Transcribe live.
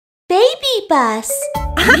BabyBus.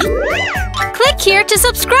 Click here to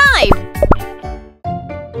subscribe.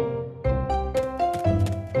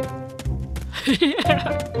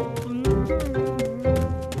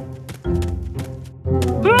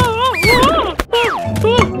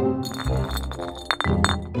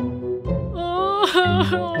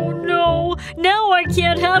 Oh no, now I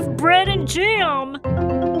can't have bread and jam.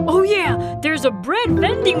 Oh yeah, there's a bread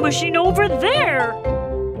vending machine over there.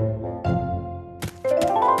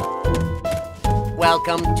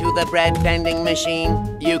 Welcome to the bread vending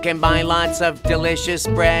machine. You can buy lots of delicious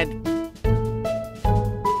bread.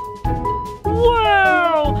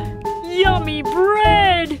 Wow! Yummy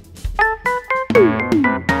bread!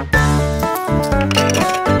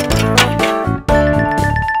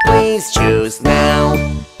 Please choose now.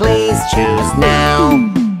 Please choose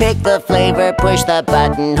now. Pick the flavor, push the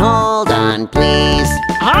button, hold on, please.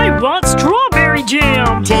 I want strawberry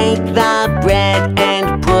jam! Take the bread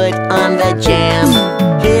and put on the jam.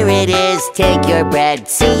 Here it is, take your bread,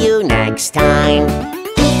 see you next time.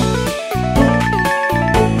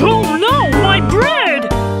 Oh no, my bread!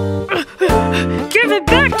 Give it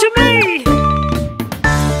back to me!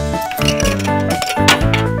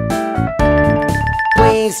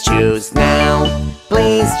 Please choose now.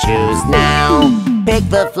 Please choose now. Pick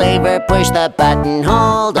the flavor, push the button,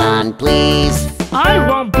 hold on, please. I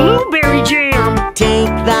want blueberry jam! Take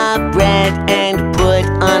the bread and put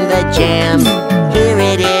on the jam. Here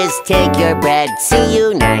it is, take your bread, see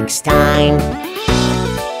you next time.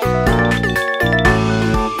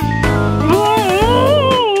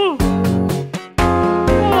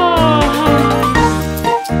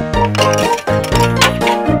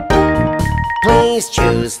 Please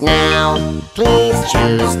choose now. Please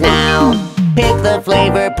choose now. Pick the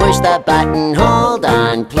flavor, push the button, hold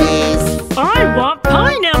on, please. I want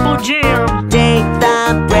pineapple jam! Take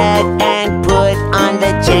the bread and put on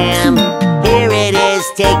the jam. Here it is,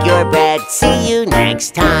 take your bread, see you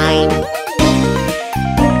next time.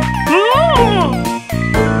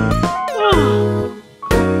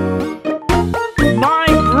 My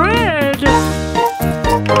bread!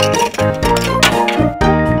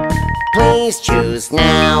 Please choose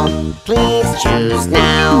now. Please choose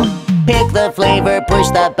now. Pick the flavor, push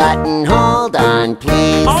the button, hold on,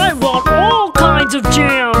 please. I want all kinds of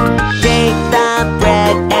jam! Take the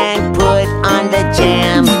bread and put on the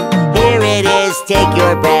jam. Here it is, take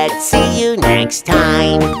your bread, see you next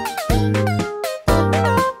time.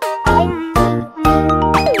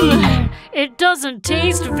 It doesn't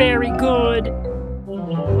taste very good.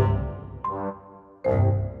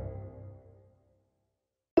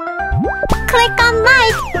 Click on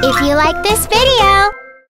like if you like this video.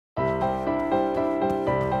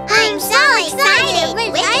 I'm so excited!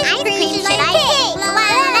 Which ice cream should I pick?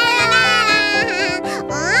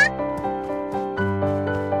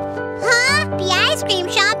 Huh? The ice cream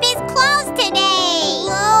shop is closed today!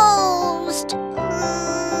 Closed!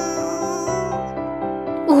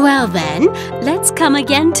 Well then, let's come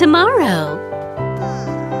again tomorrow.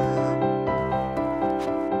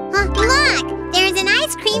 Look! There's an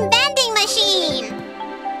ice cream vending machine!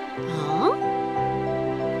 Huh?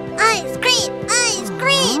 Ice cream! Ice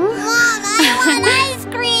cream! Mom, I want ice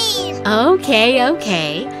cream!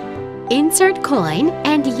 Okay. Insert coin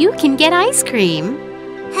and you can get ice cream.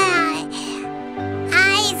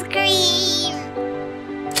 Ice cream!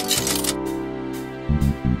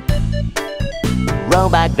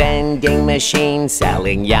 Robot vending machine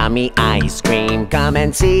selling yummy ice cream. Come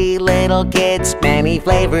and see, little kids, many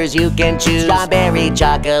flavors you can choose. Strawberry,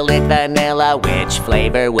 chocolate, vanilla, which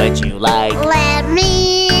flavor would you like? Let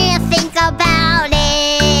me think about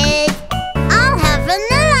it. I'll have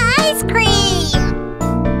vanilla ice cream.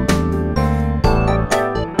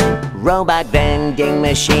 Robot vending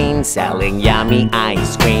machine selling yummy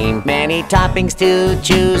ice cream. Many toppings to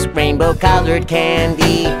choose, rainbow colored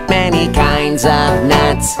candy, many kinds of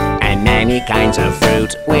nuts, and many kinds of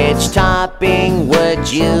fruit. Which topping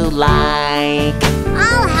would you like?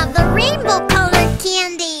 I'll have the rainbow colored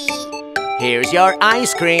candy. Here's your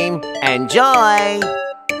ice cream. Enjoy!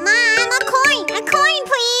 Mom, a coin,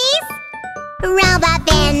 please. Robot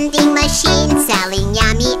vending machine selling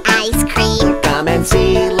yummy ice cream. Come and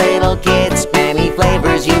see, little kids, many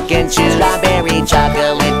flavors you can choose. Strawberry,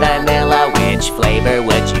 chocolate, vanilla, which flavor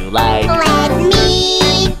would you like? Let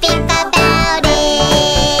me think about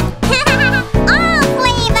it. All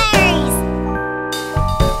flavors.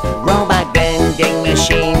 Robot vending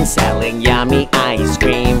machine selling yummy ice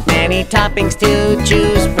cream. Many toppings to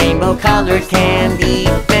choose, rainbow colored candy,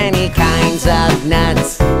 many kinds of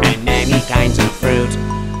nuts, and many kinds of fruit.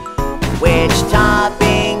 Which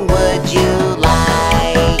topping would you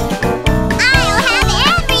like? I'll have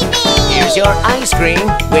everything. Here's Here's your ice cream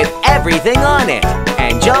with everything on it.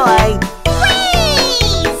 Enjoy!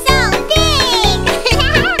 Whee! So big!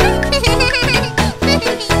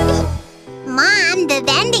 Mom, the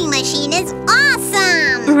vending machine is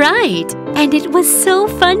awesome! Right, and it was so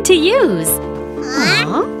fun to use. Huh?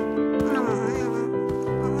 Aw.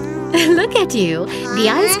 Look at you. The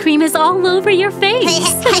ice cream is all over your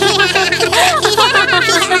face.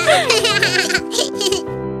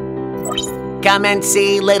 Come and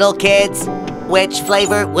see, little kids. Which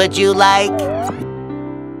flavor would you like?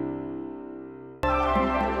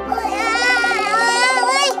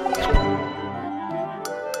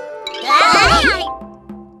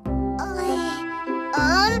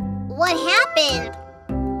 What happened?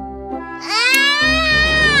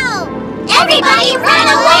 Ow! Everybody run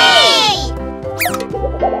away!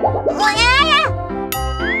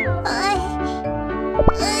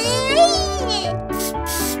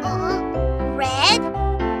 Red?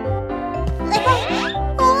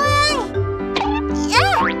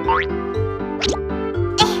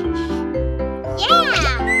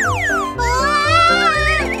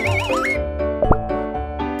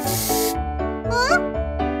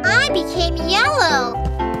 I became yellow.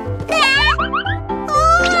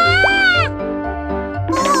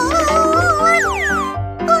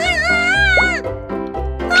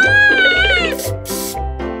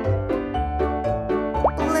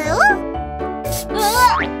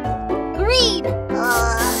 Green.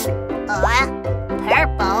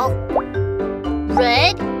 Purple.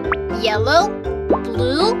 Red, yellow,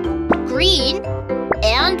 blue, green,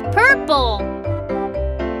 and purple.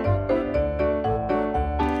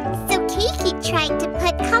 So Kiki tried to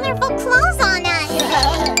put colorful clothes on us.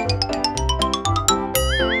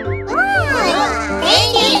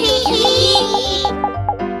 Thank you, Kiki.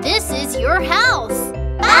 This is your house.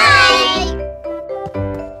 Bye.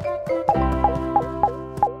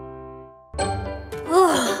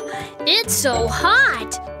 It's so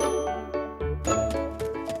hot.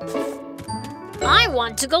 I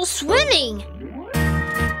want to go swimming.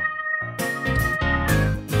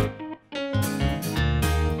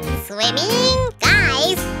 Swimming?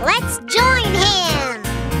 Guys, let's join him!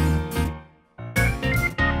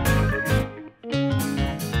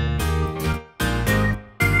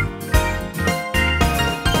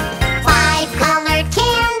 Five colored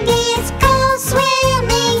candies go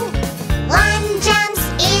swimming. One jumps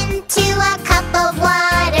into a cup of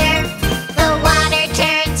water. The water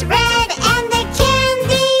turns red and the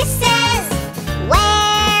candy says,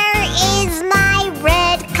 "Where is my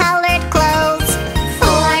red colored clothes?"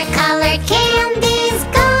 Four colored candies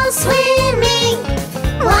go swimming.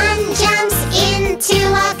 One jumps into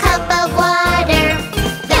a cup of water.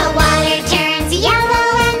 The water turns yellow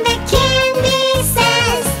and the candy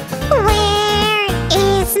says, "Where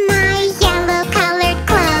is my yellow colored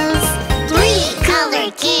clothes?" Three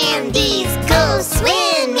colored candies go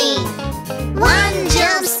swimming. One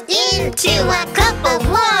jumps into a cup of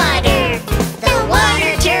water. The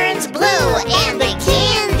water turns blue and the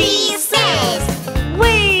candy says,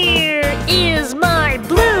 Where is my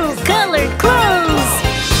blue colored clothes?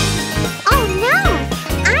 "Oh no!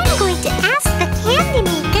 I'm going to ask the candy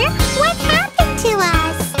maker what happened to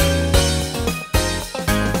us."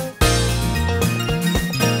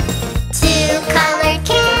 Two colored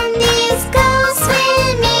candies go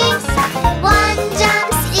swimming. One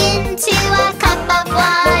jumps into a cup of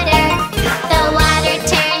water. The water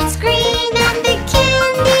turns green and the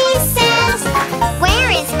candy says, "Where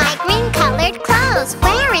is my green colored clothes?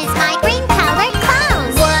 Where is my green colored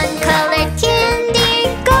clothes?" One colored candy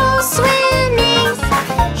goes swimming.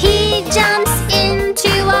 He jumps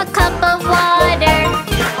into a cup of water.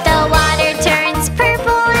 The water turns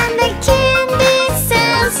purple and the candy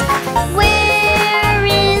says, "Where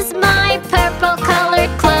is my purple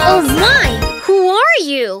colored clothes?" Oh my! Who are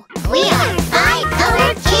you? We are five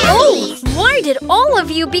colored Oh, candies. why did all of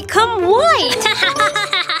you become white?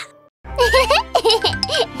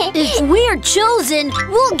 If we're chosen,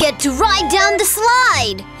 we'll get to ride down the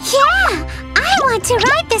slide. Yeah, I want to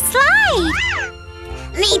ride the slide.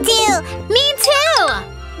 Me too. Me too.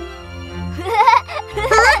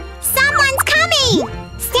 Huh? Someone's coming.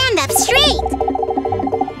 Stand up straight.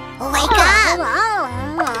 Wake up.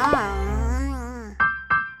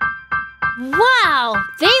 Wow,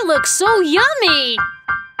 they look so yummy.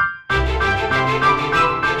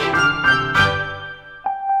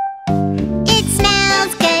 It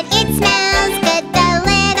smells good, it smells good, the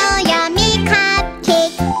little yummy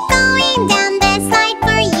cupcake. Going down the slide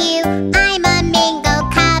for you, I'm a mango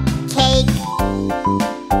cupcake.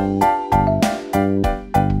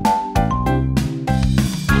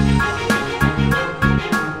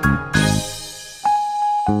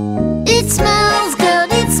 Ooh, It smells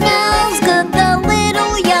good, it smells good, the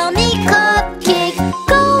little yummy cupcake.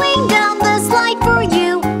 Going down the slide for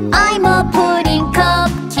you, I'm a pudding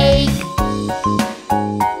cupcake.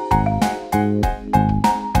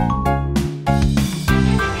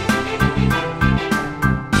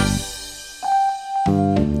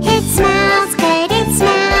 It smells good,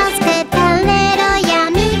 the little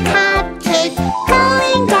yummy cupcake.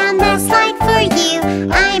 Going down the slide for you,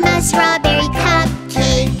 I'm a strawberry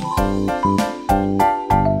cupcake.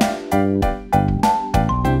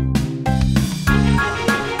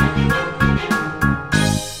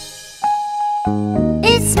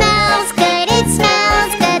 It smells good,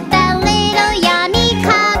 the little yummy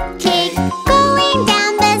cupcake. Going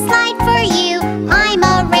down the slide for you, I'm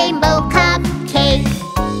a rainbow cupcake.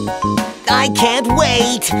 I can't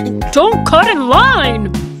wait! Don't cut in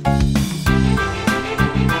line!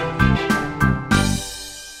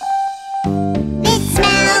 It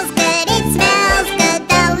smells good,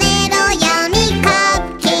 the little yummy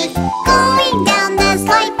cupcake. Going down the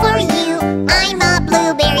slide for you, I'm a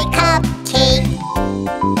blueberry cupcake.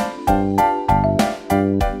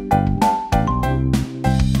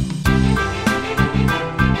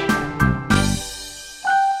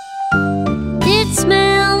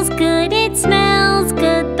 It smells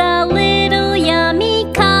good, the little yummy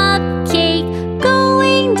cupcake.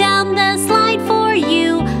 Going down the slide for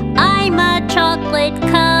you, I'm a chocolate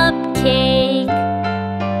cupcake.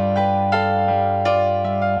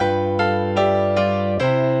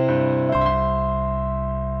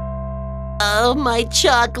 Oh, my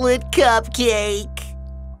chocolate cupcake!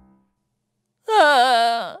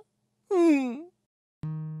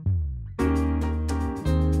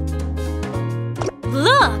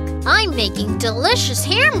 Look, I'm making delicious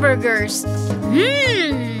hamburgers.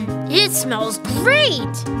 It smells great.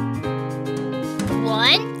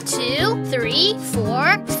 1, 2, 3,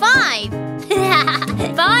 4, 5.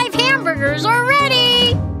 5 hamburgers are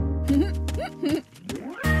ready.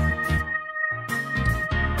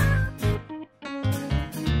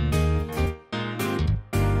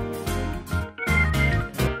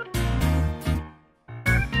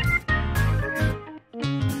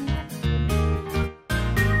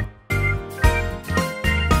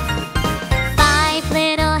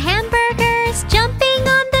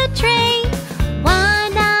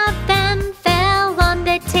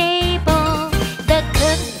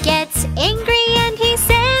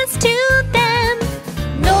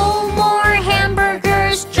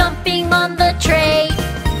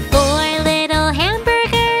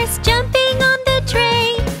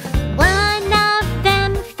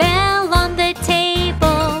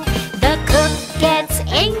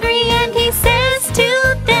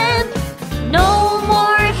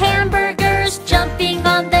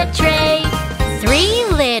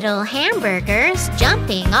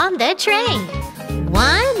 Jumping on the tray.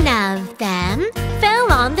 One of them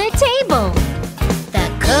fell on the table. The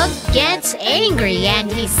cook gets angry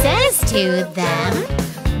and he says to them,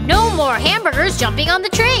 "No more hamburgers jumping on the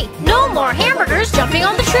tray! No more hamburgers jumping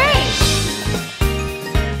on the tray!"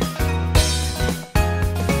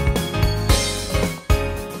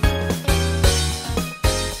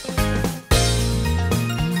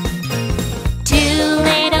 Two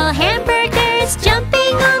little hamburgers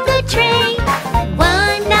jumping on the tray.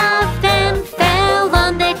 One of them fell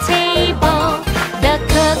on the table. The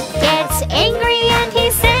cook gets angry and he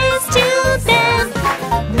says to them,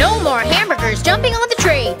 "No more hamburgers jumping on the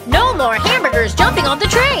tray! No more hamburgers jumping on the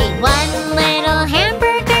tray!" One little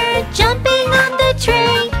hamburger jumping on the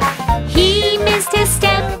tray. He missed his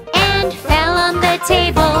step and fell on the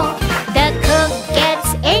table. The cook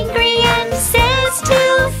gets angry and says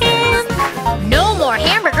to him, "No more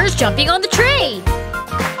hamburgers jumping on the tray!"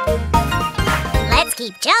 Let's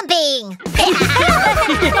keep jumping!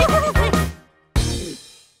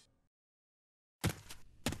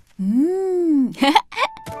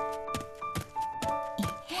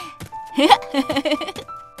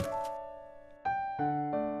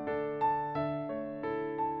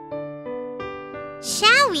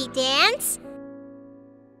 Shall we dance?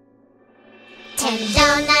 10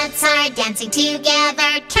 donuts are dancing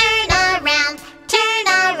together. Turn around, turn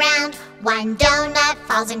around. One donut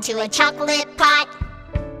falls into a chocolate pot.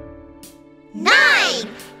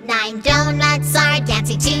 9 donuts are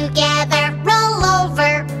dancing together. Roll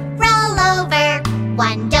over, roll over.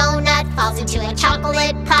 One donut falls into a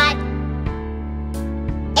chocolate pot.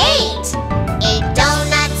 8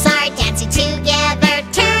 donuts are dancing together.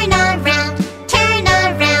 Turn around, turn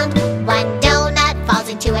around. One donut falls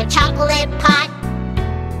into a chocolate pot.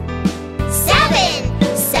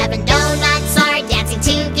 7 donuts are dancing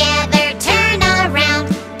together. Turn around,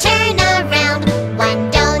 turn around. One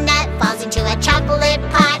donut falls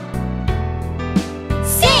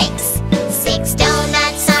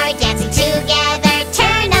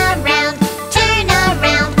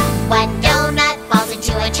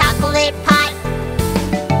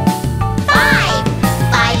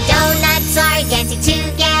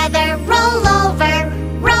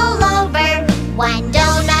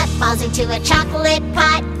into a chocolate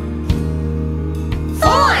pot.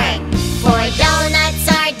 4 donuts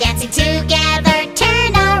are dancing together.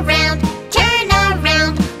 Turn around, turn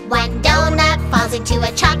around. 1 donut falls into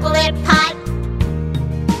a chocolate pot.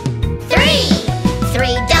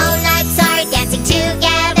 3 donuts are dancing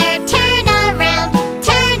together. Turn around,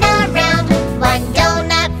 turn around. 1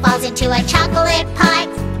 donut falls into a chocolate pot.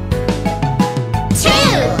 2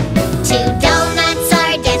 donuts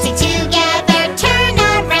are dancing together. Turn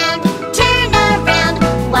around, turn around.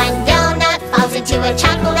 1 donut falls into a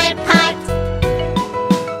chocolate pot.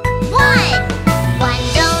 1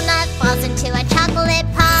 donut falls into a chocolate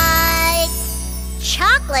pot.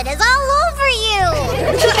 Chocolate is all over you.